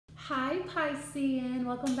Hi Piscean,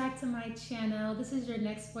 welcome back to my channel. This is your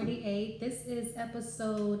next 48. This is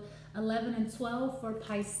episode 11 and 12 for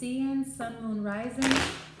Piscean, Sun, Moon, Rising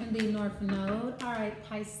in the North Node. All right,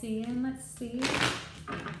 Piscean, let's see.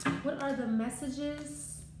 What are the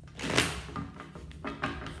messages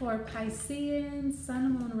for Piscean,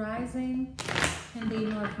 Sun, Moon, Rising in the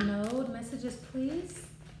North Node? Messages, please.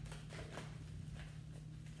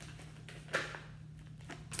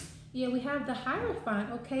 Yeah, we have the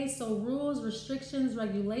Hierophant, okay? So rules, restrictions,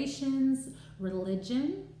 regulations,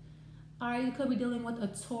 religion. All right, you could be dealing with a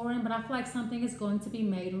Tauran, but I feel like something is going to be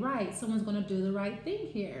made right. Someone's going to do the right thing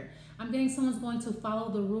here. I'm getting someone's going to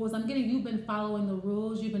follow the rules. I'm getting you've been following the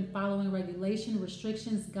rules. You've been following regulation,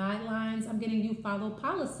 restrictions, guidelines. I'm getting you follow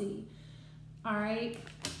policy. All right,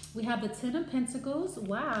 we have the Ten of Pentacles.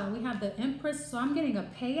 Wow, we have the Empress. So I'm getting a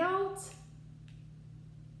payout.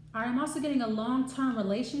 All right, I'm also getting a long-term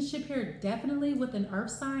relationship here, definitely with an earth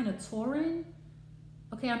sign, a Tauran.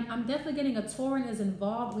 Okay, I'm definitely getting a Tauran is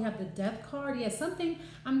involved. We have the Death card. Yeah,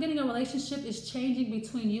 I'm getting a relationship is changing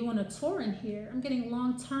between you and a Tauran here. I'm getting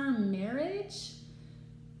long-term marriage.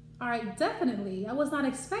 All right, definitely. I was not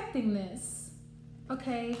expecting this.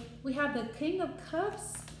 Okay, we have the King of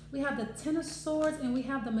Cups. We have the Ten of Swords, and we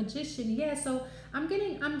have the Magician. Yeah, so I'm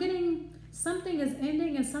getting something is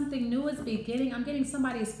ending and something new is beginning. I'm getting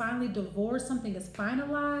somebody is finally divorced. Something is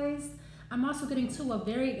finalized. I'm also getting a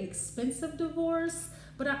very expensive divorce,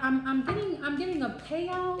 but I'm getting a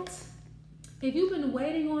payout. If you've been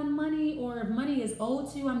waiting on money or if money is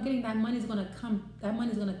owed to you, I'm getting that money's gonna come. That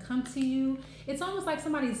money's gonna come to you. It's almost like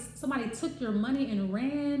somebody took your money and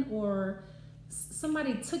ran, or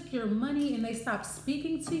somebody took your money and they stopped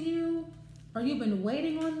speaking to you, or you've been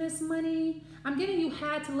waiting on this money. I'm getting you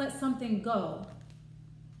had to let something go.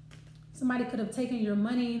 Somebody could have taken your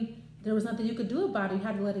money. There was nothing you could do about it. You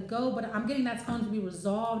had to let it go. But I'm getting that's going to be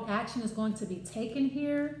resolved. Action is going to be taken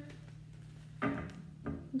here. I'm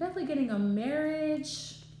definitely getting a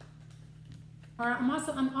marriage. All right, I'm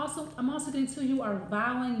also getting to you are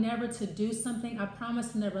vowing never to do something. I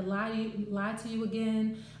promise to never lie to you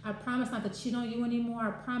again. I promise not to cheat on you anymore.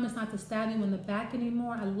 I promise not to stab you in the back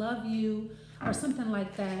anymore. I love you, or something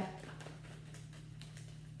like that.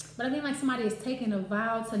 But I mean, like somebody is taking a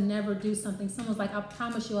vow to never do something. Someone's like, I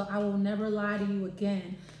promise you, I will never lie to you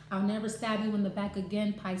again. I'll never stab you in the back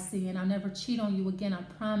again, Piscean. I'll never cheat on you again, I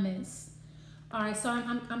promise. All right, so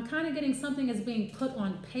I'm kind of getting something is being put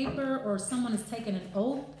on paper, or someone is taking an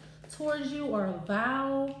oath towards you, or a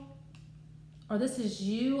vow. Or this is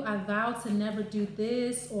you, I vow to never do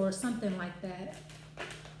this, or something like that.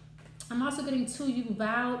 I'm also getting you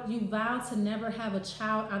vow to never have a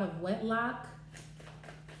child out of wedlock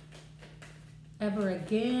ever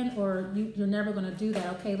again, or you're never going to do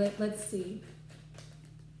that. Okay, let's see.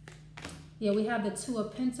 Yeah, we have the Two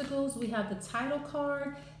of Pentacles. We have the Title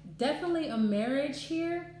card. Definitely a marriage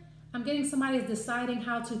here. I'm getting somebody is deciding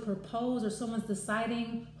how to propose, or someone's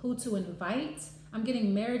deciding who to invite. I'm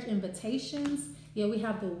getting marriage invitations. Yeah, we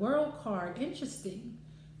have the World card. Interesting.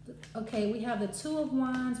 Okay, we have the Two of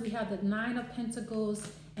Wands. We have the Nine of Pentacles.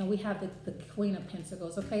 And we have the Queen of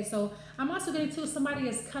Pentacles. Okay, so I'm also getting somebody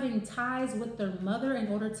is cutting ties with their mother in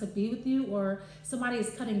order to be with you, or somebody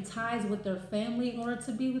is cutting ties with their family in order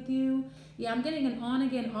to be with you. Yeah, I'm getting an on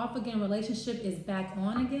again, off again relationship is back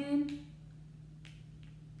on again.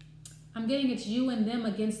 I'm getting it's you and them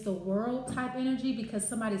against the world type energy, because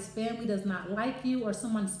somebody's family does not like you, or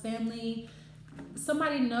somebody's family,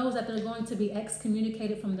 somebody knows that they're going to be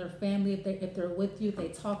excommunicated from their family if they're with you, if they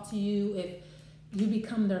talk to you, if you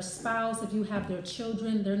become their spouse, if you have their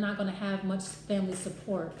children, they're not going to have much family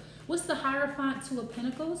support. What's the Hierophant? Two of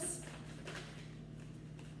Pentacles.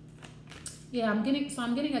 Yeah, I'm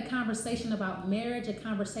getting a conversation about marriage, a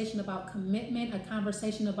conversation about commitment, a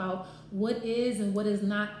conversation about what is and what is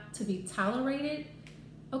not to be tolerated.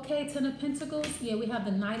 Okay, Ten of Pentacles. Yeah, we have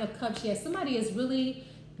the Knight of Cups. Yeah, somebody is really,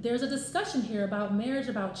 there's a discussion here about marriage,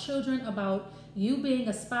 about children, about you being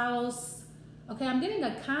a spouse. Okay, I'm getting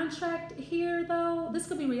a contract here, though. This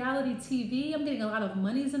could be reality TV. I'm getting a lot of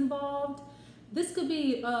money's involved. This could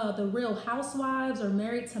be the Real Housewives or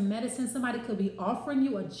Married to Medicine. Somebody could be offering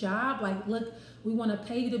you a job. Like, look, we want to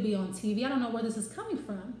pay you to be on TV. I don't know where this is coming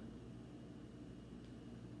from.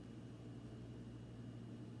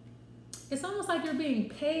 It's almost like you're being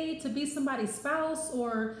paid to be somebody's spouse,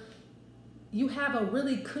 or you have a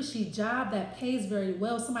really cushy job that pays very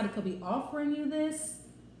well. Somebody could be offering you this.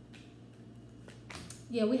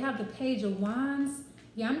 Yeah, we have the Page of Wands.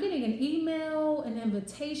 Yeah, I'm getting an email, an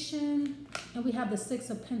invitation, and we have the Six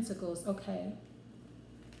of Pentacles. Okay.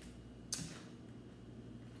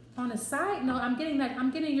 On a side note, I'm getting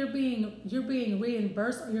you're being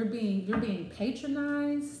reimbursed, or you're being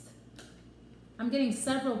patronized. I'm getting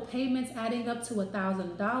several payments adding up to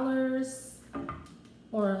 $1,000,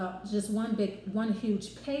 or just one huge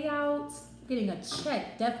payout. I'm getting a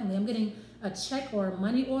check, definitely. I'm getting a check or a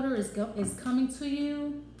money order is coming to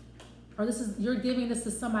you, or you're giving this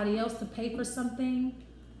to somebody else to pay for something.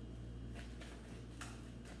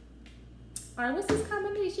 All right, what's this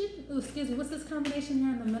combination? Oh, excuse me, what's this combination here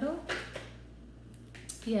in the middle?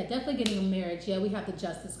 Yeah, definitely getting a marriage. Yeah, we have the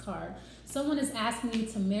Justice card. Someone is asking you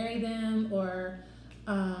to marry them, or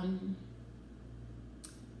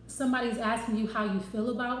somebody's asking you how you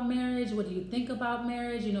feel about marriage. What do you think about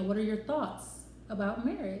marriage? You know, what are your thoughts about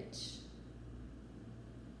marriage?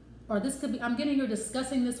 Or this could be, I'm getting you're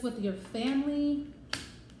discussing this with your family.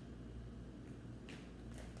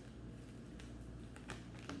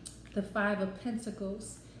 The Five of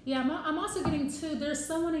Pentacles. Yeah, I'm also getting too, there's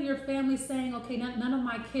someone in your family saying, okay, none of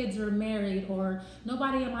my kids are married, or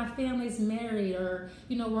nobody in my family's married, or,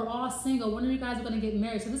 you know, we're all single. When are you guys going to get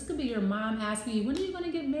married? So this could be your mom asking you, when are you going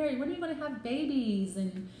to get married? When are you going to have babies?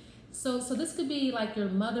 And so this could be like your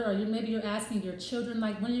mother, or maybe you're asking your children,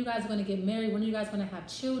 like, when are you guys going to get married? When are you guys going to have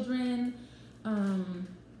children?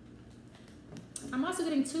 I'm also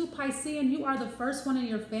getting too, Piscean, you are the first one in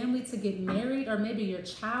your family to get married, or maybe your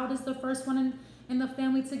child is the first one in the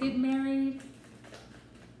family to get married.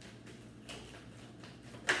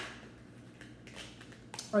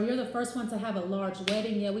 Or you're the first one to have a large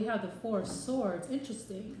wedding. Yeah, we have the Four of Swords.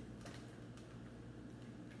 Interesting.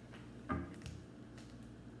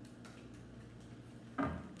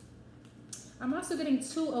 I'm also getting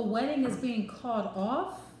too, a wedding is being called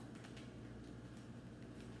off.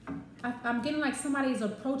 I'm getting like somebody's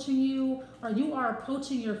approaching you, or you are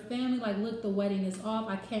approaching your family like, look, the wedding is off.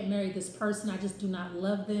 I can't marry this person. I just do not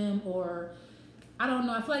love them. Or I don't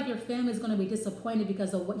know. I feel like your family is going to be disappointed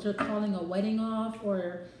because of what you're calling a wedding off.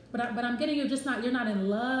 Or but I'm getting you're not in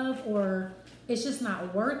love, or it's just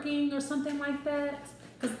not working, or something like that.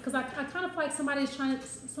 Because I kind of feel like someone is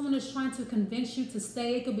trying to convince you to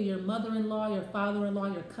stay. It could be your mother-in-law, your father-in-law,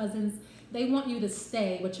 your cousins. They want you to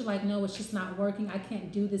stay, but you're like, no, it's just not working. I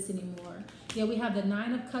can't do this anymore. Yeah, we have the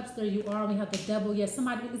Nine of Cups. There you are. We have the Devil. Yeah,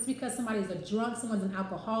 it's because somebody's a drunk. Someone's an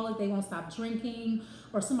alcoholic. They won't stop drinking,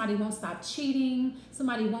 or somebody won't stop cheating.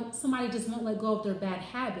 Somebody just won't let go of their bad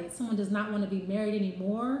habits. Someone does not want to be married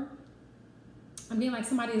anymore. I'm being like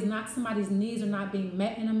somebody's needs are not being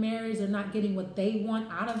met in a marriage. They're not getting what they want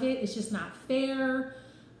out of it. It's just not fair.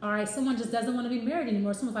 All right, someone just doesn't want to be married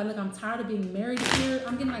anymore. Someone's like, look, I'm tired of being married here.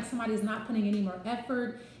 I'm getting like somebody's not putting any more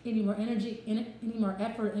effort, any more energy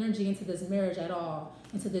into this marriage at all,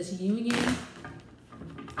 into this union.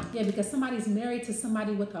 Yeah, because somebody's married to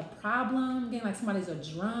somebody with a problem. I'm getting like somebody's a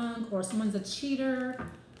drunk, or someone's a cheater,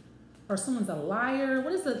 or someone's a liar.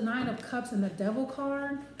 What is the Nine of Cups and the Devil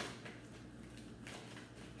card?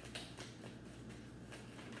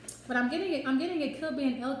 But I'm getting it could be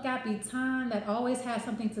an El Capitan that always has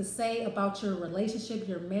something to say about your relationship,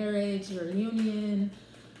 your marriage, your union.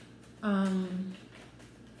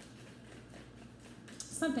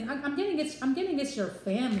 Something. I'm getting it's your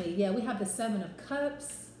family. Yeah, we have the Seven of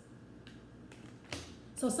Cups.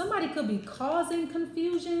 So somebody could be causing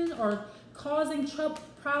confusion or causing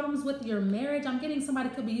problems with your marriage. I'm getting somebody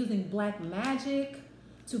could be using black magic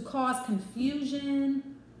to cause confusion.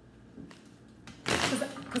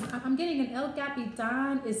 Because I'm getting an El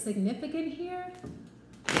Capitan is significant here.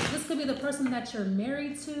 This could be the person that you're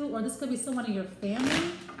married to, or this could be someone in your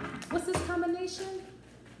family. What's this combination?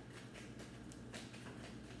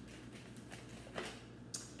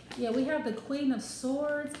 Yeah, we have the Queen of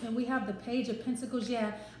Swords and we have the Page of Pentacles.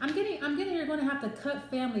 Yeah, I'm getting you're going to have to cut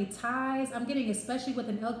family ties. I'm getting especially with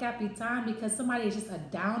an El Capitan because somebody is just a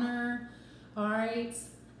downer. All right.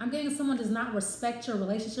 I'm getting someone does not respect your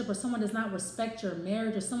relationship, or someone does not respect your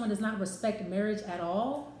marriage, or someone does not respect marriage at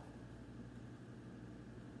all.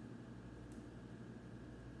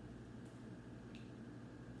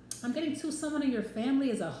 I'm getting to someone in your family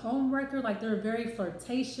is a homewrecker, like they're very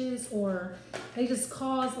flirtatious, or they just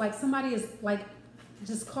cause, like somebody is like,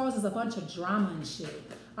 just causes a bunch of drama and shit.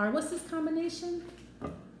 All right, what's this combination?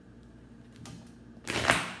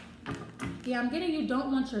 Yeah, I'm getting you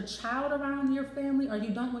don't want your child around your family, or you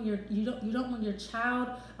don't want your child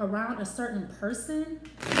around a certain person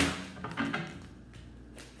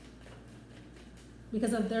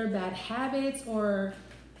because of their bad habits, or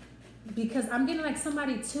because I'm getting like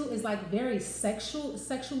somebody too is like very sexually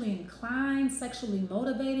inclined, sexually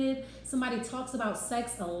motivated. Somebody talks about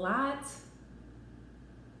sex a lot,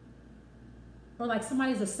 or like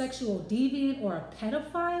somebody's a sexual deviant or a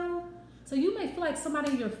pedophile. So you may feel like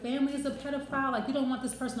somebody in your family is a pedophile, like you don't want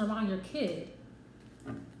this person around your kid.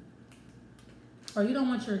 Or you don't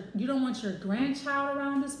want your grandchild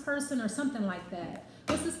around this person or something like that.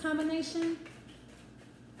 What's this combination?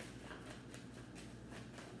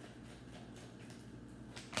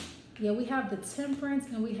 Yeah, we have the Temperance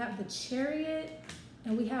and we have the Chariot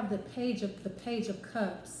and we have the Page of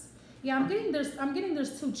Cups. Yeah, I'm getting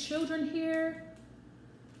there's two children here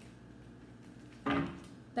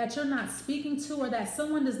that you're not speaking to, or that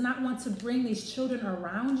someone does not want to bring these children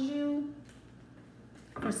around you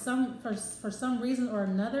for some reason or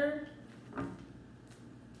another.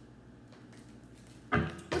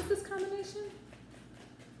 What's this combination?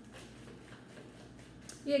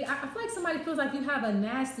 Yeah, I feel like somebody feels like you have a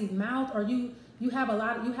nasty mouth, or you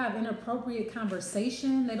have inappropriate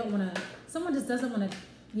conversation. They don't want to. Someone just doesn't want to.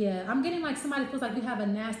 Yeah, I'm getting like somebody feels like you have a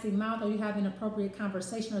nasty mouth, or you have inappropriate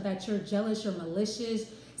conversation, or that you're jealous, you're malicious.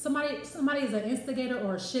 Somebody is an instigator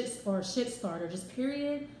or a shit starter. Just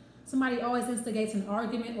period. Somebody always instigates an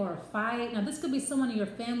argument or a fight. Now this could be someone in your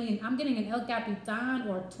family, and I'm getting an El Capitan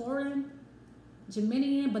or Tauran,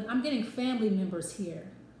 Geminian, but I'm getting family members here.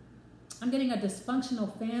 I'm getting a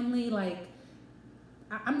dysfunctional family. Like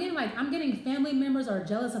I'm getting family members are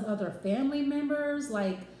jealous of other family members.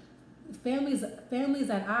 Like families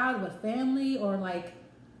at odds with family, or like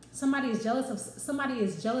somebody is jealous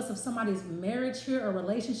of somebody's marriage here, or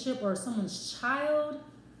relationship, or someone's child.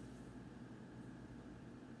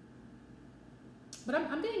 But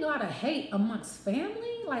I'm getting a lot of hate amongst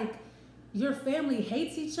family. Like your family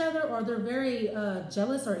hates each other, or they're very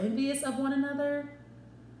jealous or envious of one another.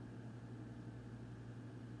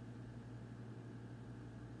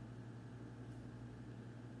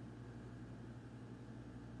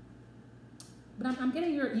 But I'm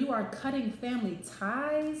getting you are cutting family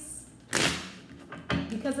ties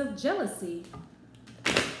because of jealousy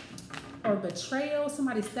or betrayal.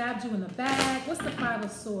 Somebody stabbed you in the back. What's the Five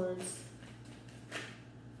of Swords?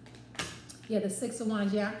 Yeah, the Six of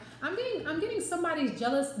Wands. Yeah, I'm getting somebody's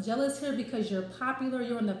jealous here because you're popular,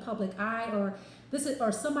 you're in the public eye,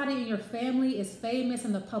 or somebody in your family is famous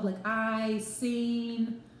in the public eye,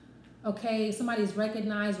 seen. Okay, somebody's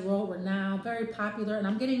recognized, world renowned, very popular, and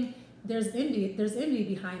I'm getting there's envy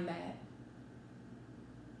behind that.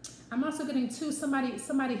 I'm also getting too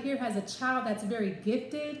somebody here has a child that's very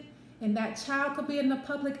gifted, and that child could be in the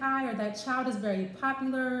public eye, or that child is very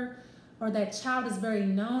popular, or that child is very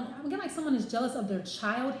known. I'm getting like someone is jealous of their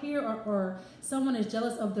child here, or someone is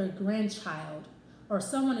jealous of their grandchild, or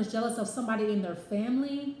someone is jealous of somebody in their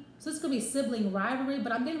family. So this could be sibling rivalry,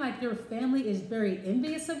 but I'm getting like your family is very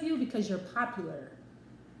envious of you because you're popular,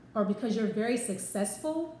 or because you're very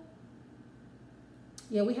successful.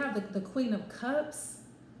 Yeah, we have the Queen of Cups.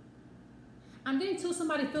 I'm getting too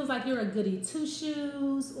somebody feels like you're a goody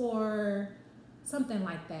two-shoes or something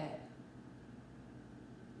like that.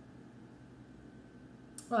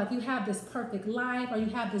 Or like you have this perfect life, or you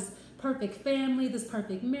have this perfect family, this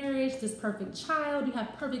perfect marriage, this perfect child, you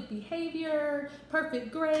have perfect behavior,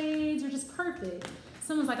 perfect grades, you're just perfect.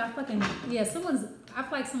 Someone's like, I feel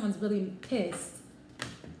like someone's really pissed.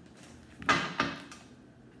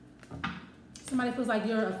 Somebody feels like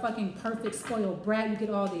you're a fucking perfect spoiled brat. You get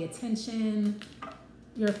all the attention.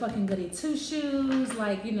 You're a fucking goody two-shoes.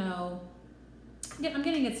 Like, you know, I'm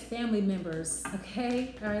getting it's family members.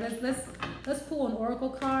 Okay, all right. Let's pull an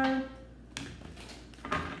oracle card.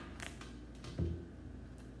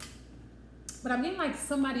 But I'm getting like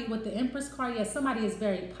somebody with the Empress card. Yeah, somebody is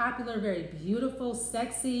very popular, very beautiful,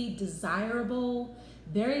 sexy, desirable,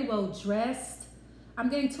 very well dressed. I'm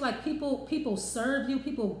getting to like people serve you,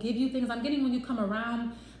 people give you things. I'm getting when you come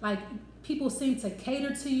around, like people seem to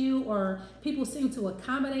cater to you, or people seem to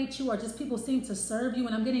accommodate you, or just people seem to serve you.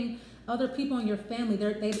 And I'm getting other people in your family,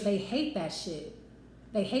 they hate that shit.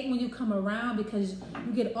 They hate when you come around because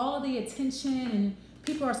you get all the attention, and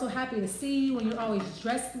people are so happy to see you, and you're always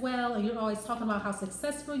dressed well, and you're always talking about how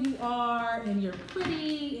successful you are, and you're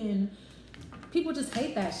pretty, and people just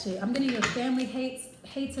hate that shit. I'm getting your family hates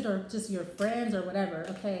it, or just your friends or whatever.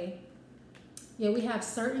 Okay. Yeah, we have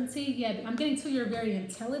certainty. Yeah, I'm getting to you're very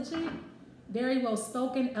intelligent, very well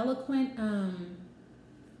spoken, eloquent,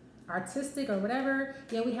 artistic or whatever.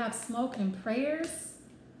 Yeah, we have smoke and prayers.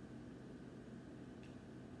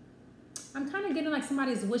 I'm kind of getting like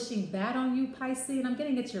somebody's wishing bad on you, Pisces, and I'm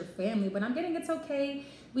getting it's your family, but I'm getting it's okay.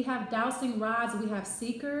 We have dowsing rods, we have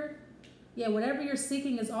seeker. Yeah, whatever you're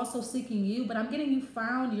seeking is also seeking you, but I'm getting you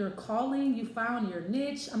found your calling, you found your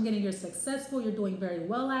niche. I'm getting you're successful, you're doing very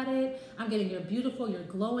well at it. I'm getting you're beautiful, you're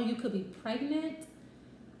glowing, you could be pregnant.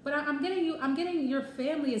 But I'm getting your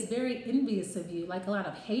family is very envious of you, like a lot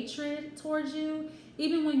of hatred towards you.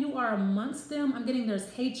 Even when you are amongst them, I'm getting there's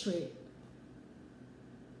hatred.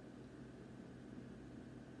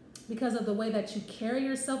 Because of the way that you carry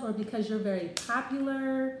yourself, or because you're very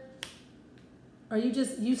popular, or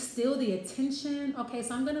you steal the attention. Okay,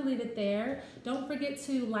 so I'm going to leave it there. Don't forget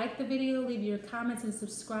to like the video, leave your comments, and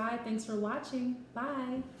subscribe. Thanks for watching.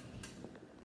 Bye.